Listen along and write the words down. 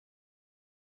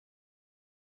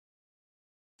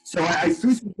So I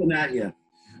threw something at you.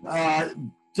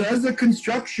 Does a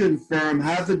construction firm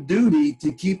have a duty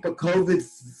to keep a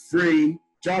COVID-free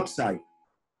job site?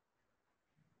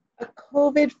 A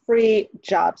COVID-free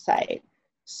job site.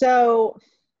 So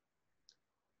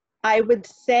I would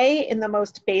say in the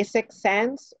most basic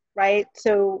sense, right?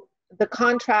 So the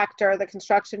contractor, the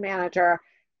construction manager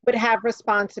would have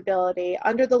responsibility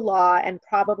under the law and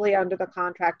probably under the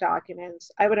contract documents.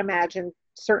 I would imagine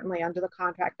certainly under the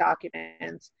contract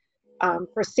documents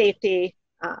for safety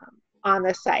on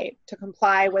the site, to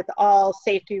comply with all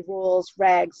safety rules,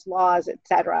 regs, laws,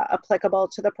 etc., applicable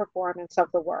to the performance of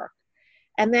the work.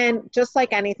 And then just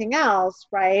like anything else,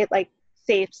 right, like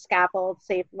safe scaffolds,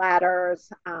 safe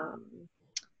ladders,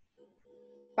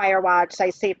 fire watch,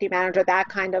 site safety manager, that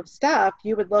kind of stuff,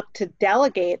 you would look to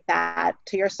delegate that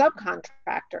to your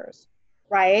subcontractors,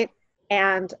 right?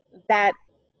 And that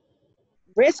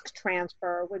risk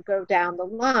transfer would go down the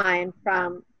line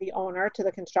from the owner to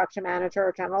the construction manager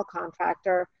or general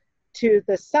contractor to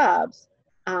the subs,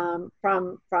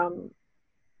 from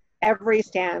every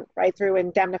stand, right, through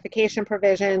indemnification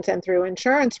provisions and through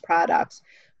insurance products.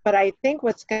 But I think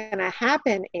what's going to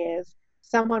happen is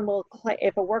someone will,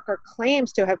 if a worker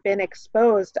claims to have been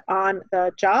exposed on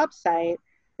the job site,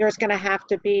 there's going to have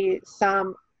to be it's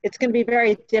going to be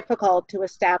very difficult to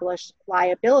establish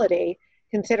liability,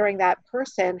 considering that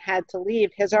person had to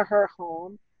leave his or her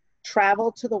home,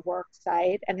 travel to the work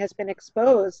site, and has been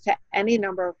exposed to any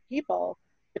number of people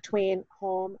between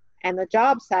home and the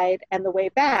job site and the way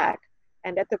back,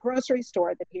 and at the grocery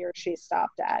store that he or she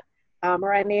stopped at,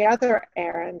 or any other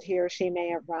errand he or she may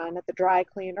have run, at the dry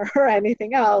cleaner or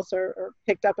anything else, or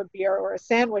picked up a beer or a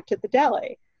sandwich at the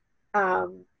deli.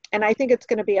 And I think it's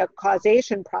going to be a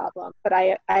causation problem, but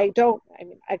I don't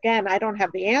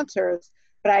have the answers,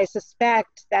 but I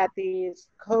suspect that these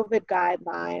COVID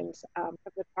guidelines from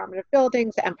the Department of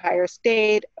Buildings, Empire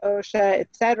State, OSHA, et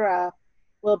cetera,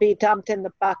 will be dumped in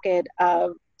the bucket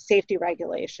of safety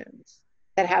regulations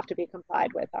that have to be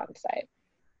complied with on site.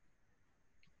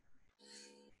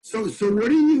 So what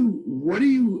are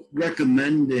you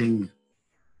recommending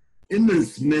in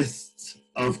this midst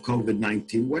of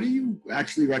COVID-19? What are you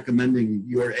actually recommending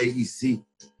your AEC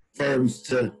firms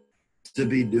to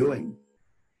be doing?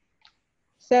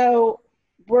 So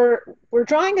we're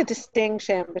drawing a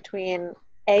distinction between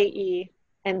AE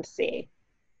and C.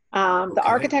 The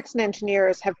architects and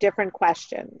engineers have different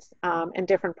questions and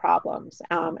different problems.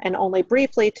 And only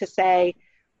briefly to say,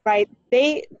 right,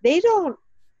 they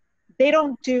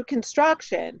don't do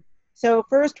construction. So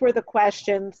first were the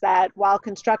questions that while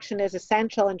construction is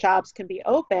essential and jobs can be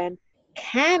open,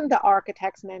 can the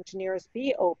architects and engineers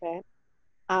be open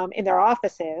in their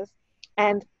offices?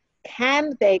 And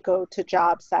can they go to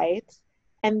job sites?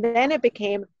 And then it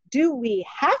became, do we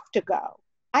have to go?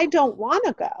 I don't want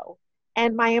to go.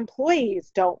 And my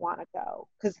employees don't want to go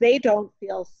because they don't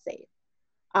feel safe.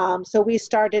 So we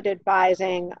started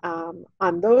advising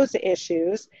on those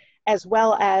issues, as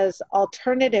well as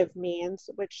alternative means,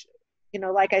 which,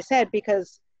 like I said,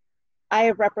 because I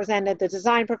have represented the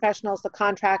design professionals, the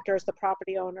contractors, the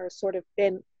property owners, sort of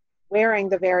been wearing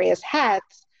the various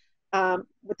hats.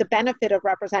 With the benefit of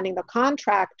representing the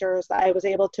contractors, I was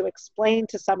able to explain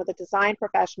to some of the design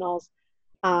professionals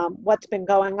what's been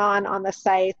going on the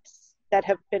sites that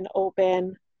have been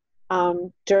open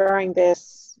during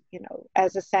this,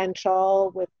 as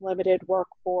essential with limited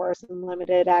workforce and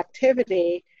limited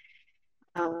activity,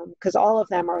 because all of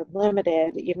them are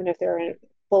limited, even if they're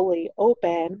fully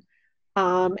open.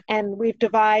 And we've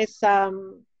devised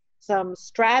some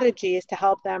strategies to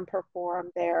help them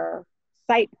perform their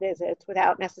site visits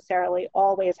without necessarily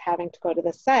always having to go to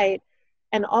the site,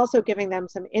 and also giving them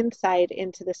some insight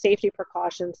into the safety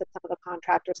precautions that some of the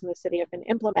contractors in the city have been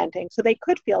implementing so they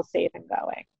could feel safe in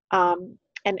going.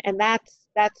 And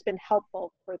that's been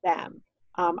helpful for them.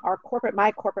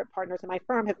 My corporate partners in my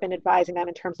firm have been advising them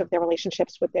in terms of their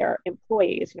relationships with their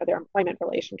employees, their employment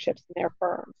relationships in their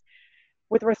firms.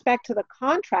 With respect to the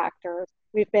contractors,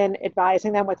 we've been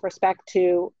advising them with respect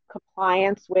to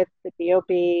compliance with the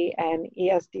DOB and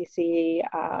ESDC,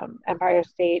 Empire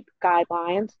State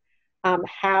guidelines,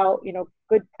 how,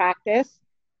 good practice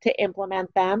to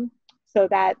implement them so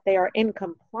that they are in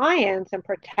compliance and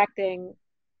protecting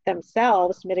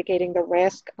themselves, mitigating the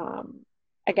risk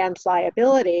against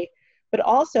liability, but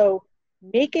also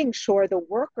making sure the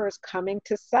workers coming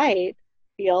to site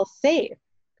feel safe,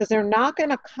 because they're not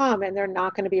going to come and they're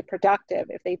not going to be productive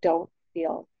if they don't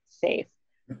feel safe.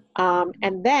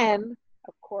 And then,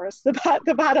 of course,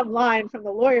 the bottom line from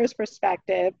the lawyer's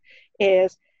perspective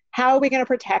is, how are we going to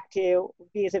protect you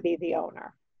vis-a-vis the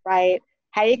owner, right?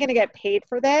 how are you going to get paid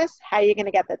for this? How are you going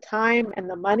to get the time and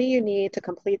the money you need to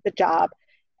complete the job?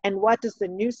 And what does the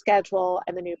new schedule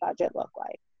and the new budget look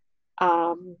like?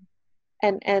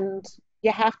 And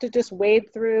you have to just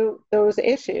wade through those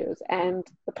issues, and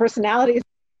the personalities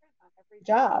on every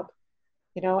job,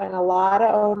 and a lot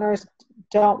of owners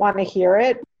don't want to hear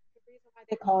it. The reason why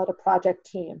they call it a project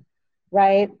team,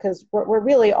 right? Because we're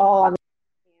really all on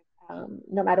the team,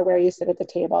 no matter where you sit at the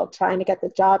table, trying to get the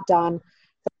job done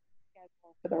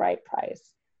for the right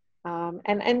price,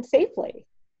 and safely.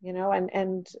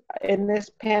 And in this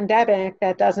pandemic,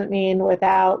 that doesn't mean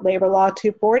without labor law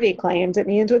 240 claims. It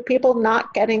means with people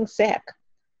not getting sick.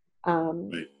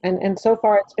 Right. And so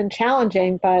far it's been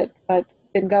challenging, but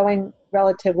been going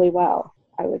relatively well,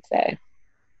 I would say.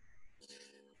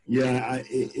 Yeah,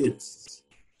 it's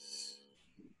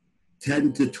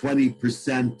 10 to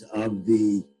 20% of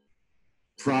the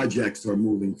projects are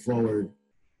moving forward.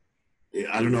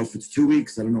 I don't know if it's 2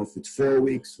 weeks, I don't know if it's 4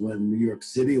 weeks when New York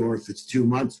City, or if it's 2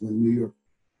 months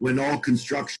when all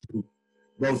construction,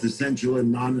 both essential and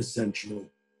non-essential,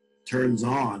 turns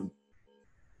on.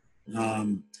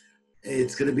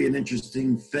 It's going to be an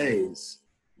interesting phase.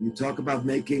 You talk about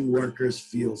making workers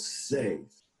feel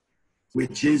safe,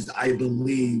 which is, I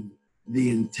believe, the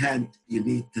intent you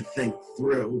need to think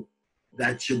through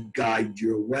that should guide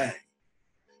your way.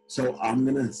 So I'm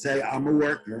going to say I'm a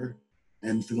worker,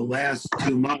 and for the last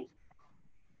 2 months,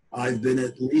 I've been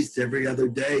at least every other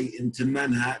day into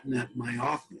Manhattan at my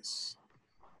office.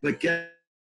 But get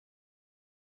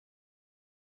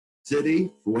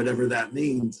city, for whatever that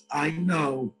means, I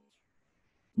know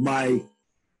my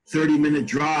 30-minute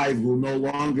drive will no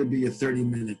longer be a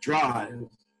 30-minute drive,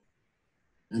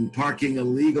 and parking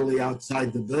illegally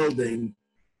outside the building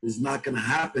is not going to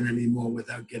happen anymore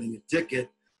without getting a ticket,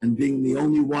 and being the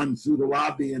only one through the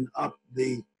lobby and up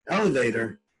the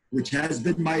elevator, which has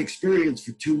been my experience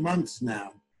for 2 months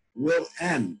now, will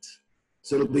end.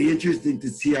 So it'll be interesting to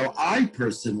see how I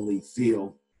personally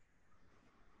feel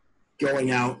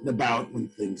going out and about when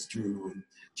things turn on.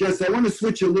 Jess, I want to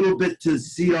switch a little bit to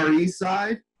CRE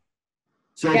side.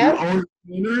 So Yep. if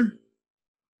you're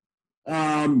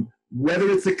owner, whether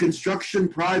it's a construction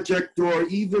project or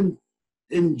even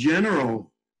in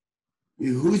general,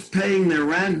 who's paying their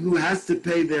rent, who has to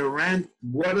pay their rent,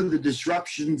 what are the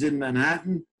disruptions in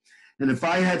Manhattan? And if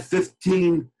I had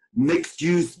 15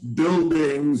 mixed-use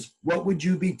buildings, what would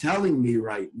you be telling me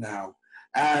right now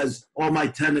as all my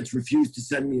tenants refuse to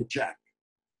send me a check?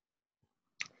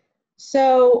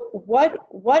 So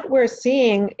what we're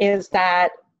seeing is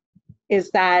that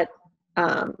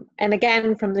and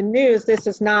again, from the news, this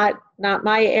is not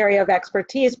my area of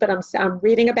expertise, but I'm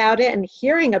reading about it and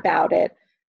hearing about it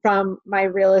from my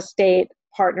real estate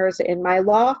partners in my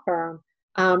law firm.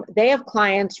 They have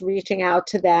clients reaching out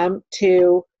to them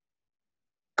to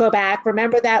go back.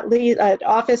 Remember that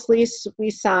office lease we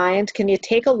signed? Can you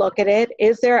take a look at it?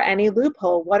 Is there any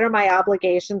loophole? What are my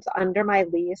obligations under my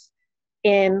lease?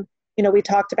 We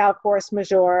talked about force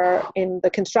majeure in the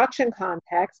construction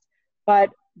context, but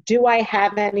do I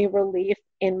have any relief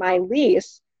in my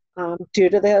lease due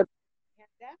to the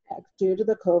pandemic, due to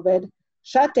the COVID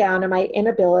shutdown and my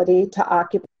inability to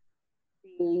occupy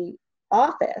the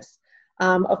office?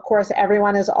 Of course,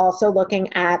 everyone is also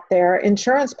looking at their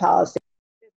insurance policy,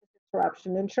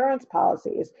 interruption insurance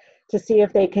policies, to see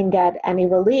if they can get any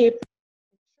relief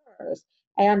from insurers.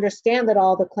 I understand that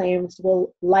all the claims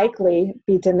will likely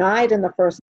be denied in the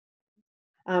first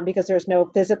because there's no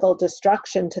physical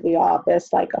destruction to the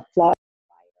office, like a flood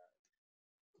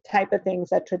type of things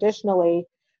that traditionally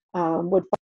would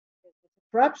fall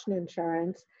interruption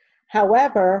insurance.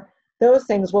 However, those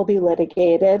things will be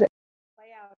litigated,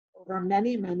 play out over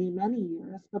many, many, many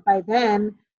years. But by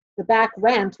then, the back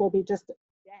rent will be just dead,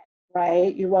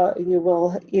 right? You likely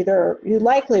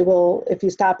will, if you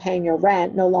stop paying your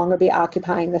rent, no longer be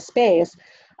occupying the space.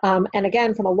 And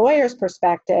again, from a lawyer's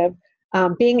perspective,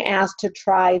 being asked to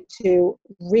try to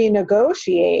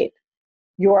renegotiate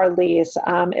your lease,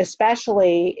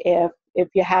 especially if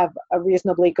you have a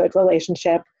reasonably good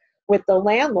relationship with the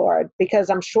landlord, because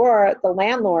I'm sure the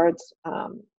landlords,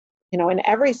 in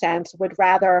every sense, would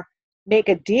rather make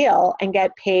a deal and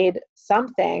get paid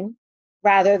something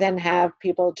rather than have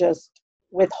people just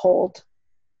withhold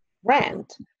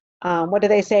rent. What do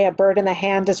they say? A bird in the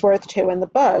hand is worth two in the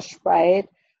bush, right?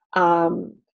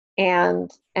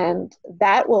 And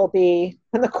that will be,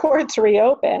 when the courts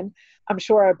reopen, I'm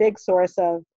sure a big source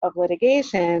of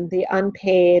litigation, the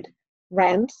unpaid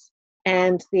rents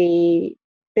and the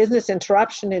business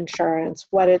interruption insurance,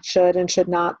 what it should and should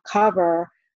not cover,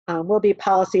 will be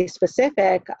policy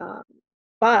specific.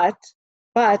 But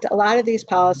But a lot of these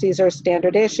policies are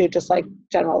standard issue, just like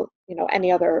general,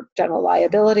 any other general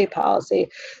liability policy.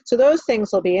 So those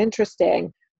things will be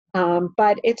interesting.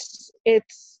 But it's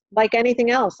like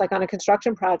anything else, like on a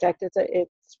construction project,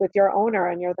 it's with your owner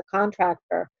and you're the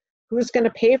contractor. Who's going to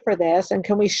pay for this, and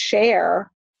can we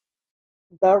share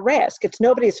the risk? It's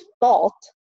nobody's fault,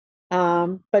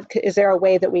 but is there a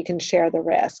way that we can share the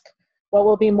risk? What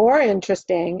will be more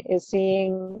interesting is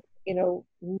seeing,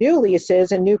 new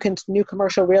leases and new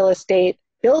commercial real estate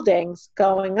buildings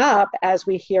going up as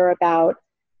we hear about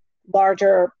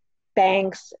larger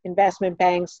banks, investment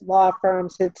banks, law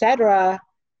firms, et cetera,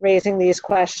 raising these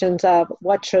questions of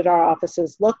what should our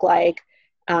offices look like,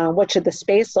 what should the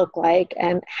space look like,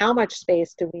 and how much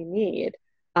space do we need?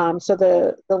 So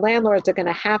the landlords are going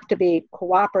to have to be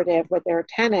cooperative with their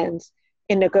tenants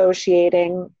in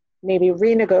negotiating, maybe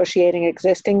renegotiating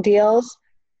existing deals,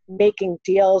 making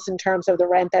deals in terms of the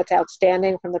rent that's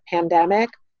outstanding from the pandemic,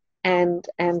 and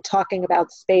talking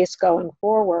about space going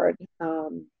forward.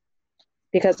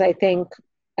 Because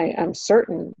I'm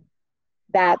certain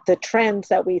that the trends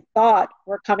that we thought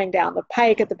were coming down the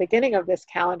pike at the beginning of this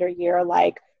calendar year,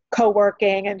 like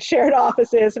co-working and shared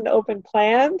offices and open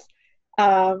plans,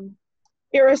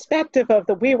 irrespective of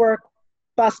the WeWork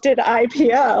busted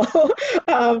IPO,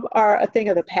 are a thing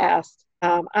of the past.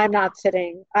 I'm not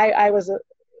sitting, I was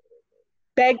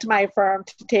begged my firm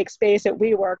to take space at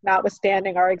WeWork,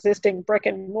 notwithstanding our existing brick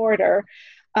and mortar,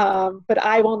 but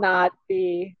I will not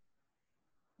be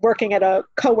working at a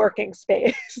co-working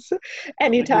space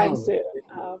anytime soon.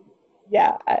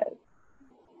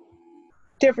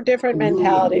 Different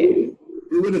mentality.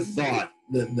 Who would have thought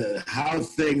that how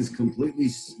things completely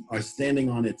are standing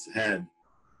on its head?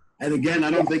 And again,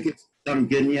 I don't think it's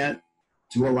sunk in yet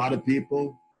to a lot of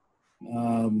people.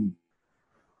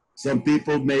 Some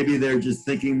people, maybe they're just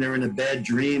thinking they're in a bad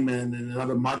dream, and in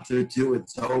another month or two,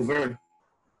 it's over.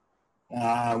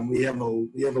 We have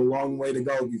a long way to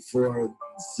go before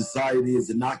society is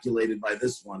inoculated by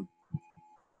this one.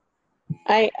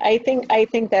 I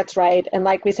think that's right. And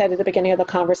like we said at the beginning of the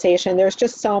conversation, there's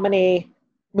just so many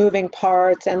moving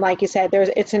parts. And like you said,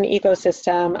 it's an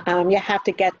ecosystem. You have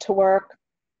to get to work.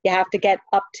 You have to get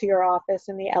up to your office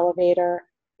in the elevator.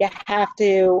 You have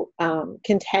to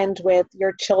contend with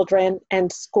your children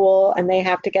and school, and they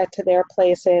have to get to their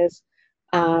places.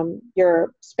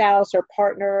 Your spouse or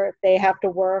partner, if they have to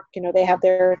work, they have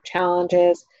their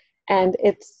challenges. And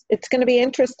it's going to be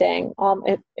interesting.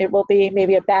 It will be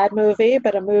maybe a bad movie,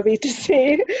 but a movie to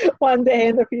see one day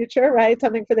in the future, right?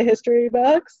 Something for the history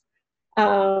books.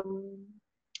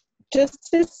 Just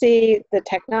to see the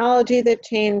technology that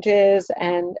changes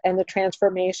and the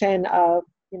transformation of,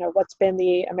 what's been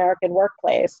the American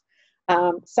workplace.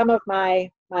 Some of my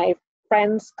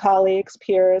friends, colleagues,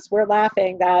 peers, were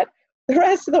laughing that the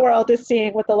rest of the world is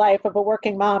seeing what the life of a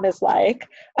working mom is like.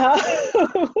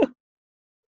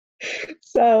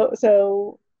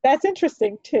 So that's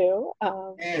interesting too.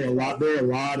 There are a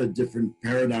lot of different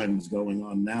paradigms going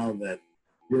on now that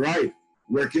you're right.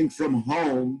 Working from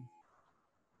home,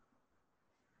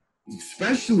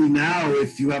 especially now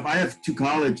I have two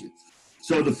colleges.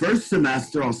 So the first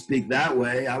semester, I'll speak that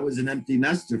way, I was an empty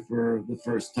nester for the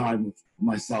first time with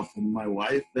myself and my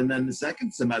wife. And then the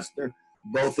second semester,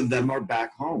 both of them are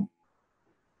back home.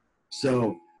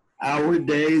 So our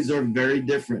days are very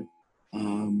different.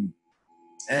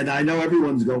 And I know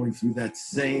everyone's going through that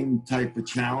same type of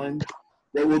challenge.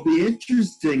 What will be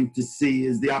interesting to see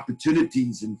is the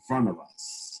opportunities in front of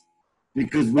us.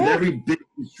 Because with every big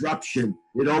disruption,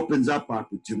 it opens up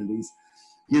opportunities.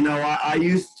 I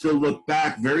used to look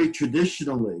back very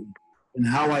traditionally in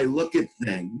how I look at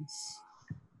things.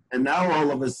 And now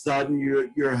all of a sudden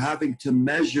you're having to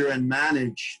measure and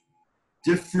manage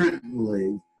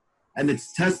differently. And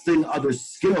it's testing other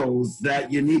skills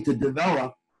that you need to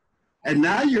develop. And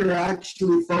now you're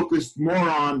actually focused more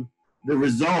on the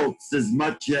results as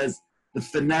much as the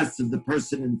finesse of the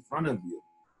person in front of you.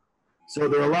 So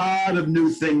there are a lot of new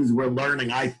things we're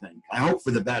learning, I think. I hope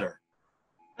for the better.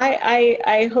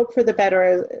 I hope for the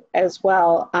better as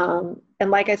well. And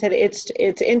like I said,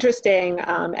 it's interesting.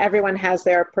 Everyone has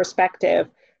their perspective.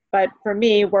 But for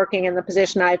me, working in the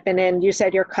position I've been in, you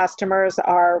said your customers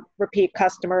are repeat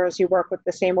customers. You work with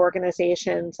the same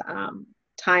organizations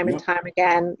time and time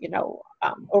again,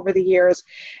 over the years.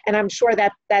 And I'm sure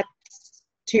that's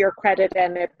to your credit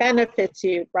and it benefits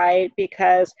you, right?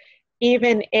 Because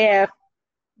even if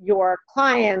your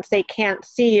clients, they can't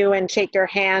see you and shake your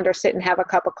hand or sit and have a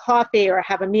cup of coffee or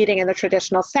have a meeting in the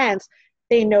traditional sense,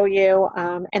 they know you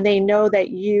and they know that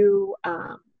you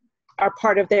are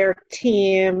part of their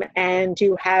team and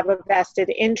you have a vested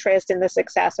interest in the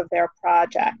success of their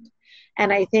project.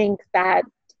 And I think that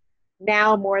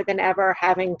now more than ever,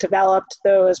 having developed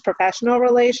those professional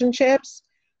relationships,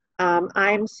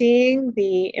 I'm seeing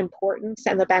the importance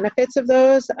and the benefits of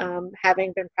those,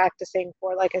 having been practicing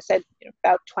for, like I said,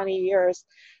 about 20 years,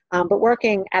 but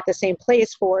working at the same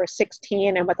place for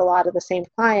 16 and with a lot of the same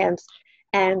clients.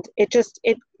 And it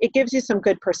gives you some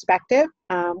good perspective,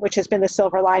 which has been the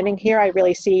silver lining here. I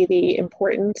really see the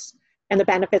importance and the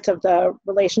benefits of the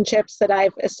relationships that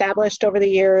I've established over the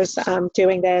years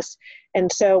doing this.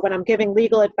 And so when I'm giving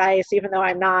legal advice, even though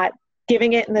I'm not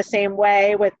giving it in the same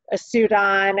way with a suit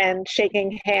on and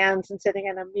shaking hands and sitting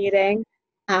in a meeting,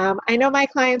 I know my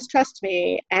clients trust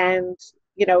me, and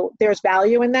there's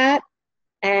value in that.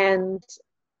 And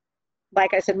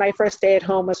like I said, my first day at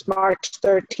home was March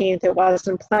 13th. It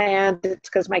wasn't planned. It's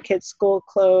because my kid's school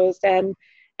closed. And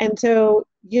so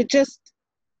you adjust,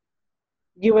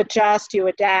 you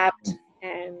adapt,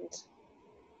 and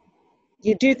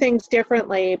you do things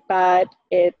differently, but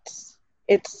it's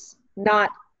not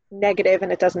negative,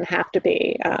 and it doesn't have to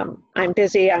be. I'm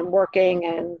busy, I'm working,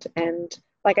 and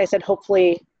like I said,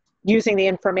 hopefully using the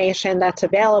information that's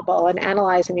available and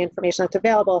analyzing the information that's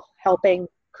available, helping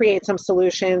create some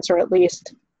solutions, or at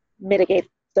least mitigate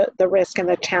the risk and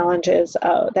the challenges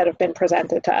that have been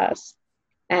presented to us.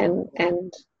 And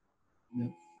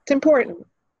it's important.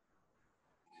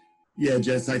 Yeah,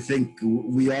 Jess, I think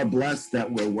we are blessed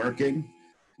that we're working.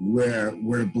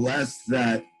 We're blessed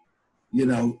that,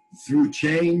 through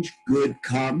change, good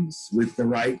comes with the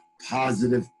right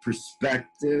positive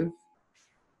perspective.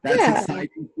 That's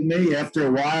exciting to me. After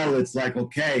a while, it's like,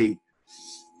 okay,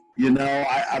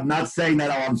 I'm not saying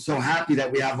that, I'm so happy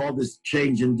that we have all this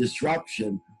change and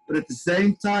disruption, but at the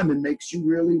same time, it makes you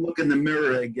really look in the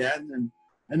mirror again,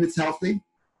 and it's healthy.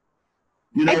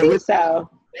 I think so.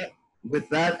 With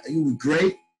that,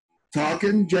 great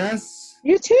talking, Jess.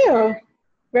 You too.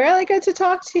 Really good to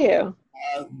talk to you.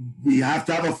 We have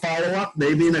to have a follow-up,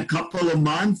 maybe in a couple of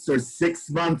months or 6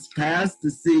 months past, to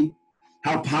see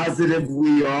how positive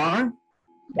we are.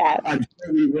 Yes. I'm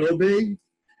sure we will be.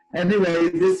 Anyway,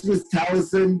 this was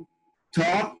Talisen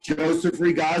Talk, Joseph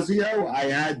Rigazio. I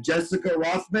had Jessica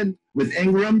Rothman with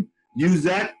Ingram,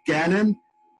 Yuzek, Gainen,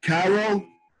 Carroll,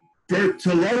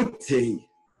 Bertolotti.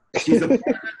 She's a partner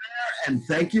there, and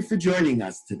thank you for joining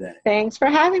us today. Thanks for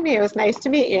having me. It was nice to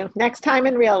meet you. Next time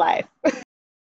in real life.